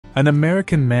An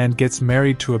American man gets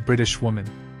married to a British woman.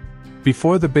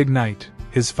 Before the big night,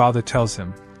 his father tells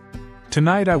him,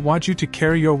 "Tonight I want you to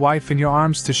carry your wife in your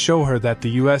arms to show her that the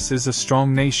US is a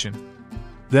strong nation.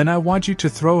 Then I want you to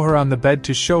throw her on the bed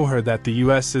to show her that the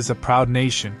US is a proud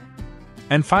nation.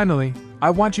 And finally, I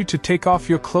want you to take off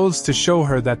your clothes to show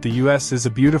her that the US is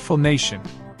a beautiful nation."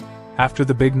 After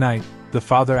the big night, the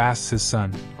father asks his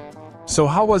son, "So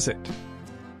how was it?"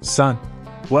 "Son,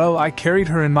 well, I carried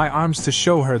her in my arms to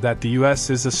show her that the US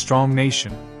is a strong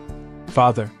nation."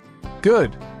 "Father,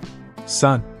 good."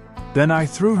 "Son, then I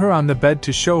threw her on the bed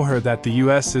to show her that the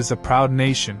US is a proud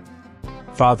nation."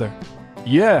 "Father,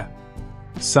 yeah."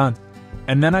 "Son,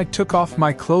 and then I took off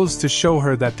my clothes to show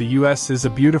her that the US is a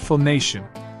beautiful nation."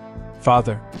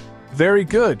 "Father, very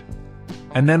good.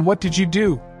 And then what did you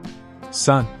do?"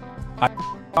 "Son, I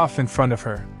off in front of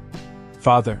her."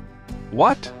 "Father,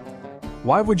 what?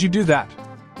 Why would you do that?"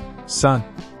 "Son,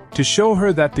 to show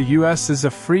her that the US is a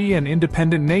free and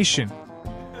independent nation."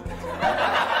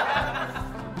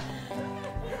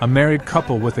 A married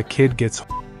couple with a kid gets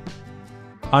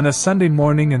on a Sunday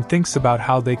morning and thinks about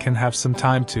how they can have some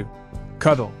time to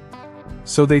cuddle.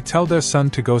 So they tell their son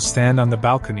to go stand on the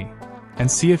balcony and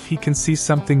see if he can see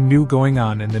something new going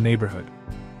on in the neighborhood.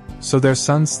 So their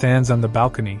son stands on the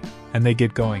balcony, and they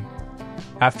get going.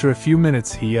 After a few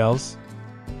minutes he yells,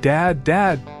 "Dad,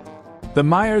 Dad! The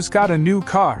Myers got a new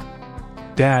car!"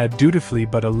 Dad, dutifully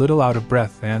but a little out of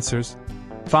breath, answers,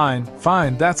 "Fine,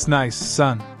 fine, that's nice,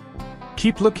 son.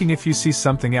 Keep looking if you see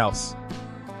something else."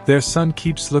 Their son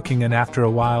keeps looking, and after a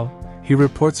while, he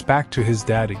reports back to his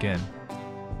dad again.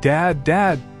 "Dad,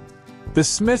 Dad! The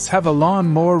Smiths have a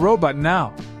lawn-mower robot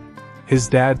now!" His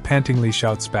dad pantingly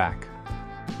shouts back,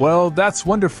 "Well, that's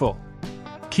wonderful.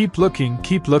 Keep looking,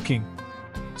 keep looking."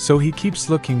 So he keeps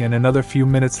looking, and another few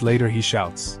minutes later he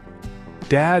shouts,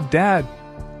 "Dad, Dad!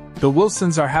 The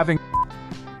Wilsons are having..."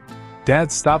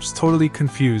 Dad stops totally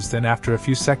confused, and after a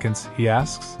few seconds he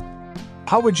asks,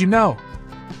 "How would you know?"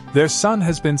 "Their son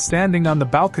has been standing on the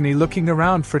balcony looking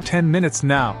around for 10 minutes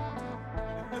now."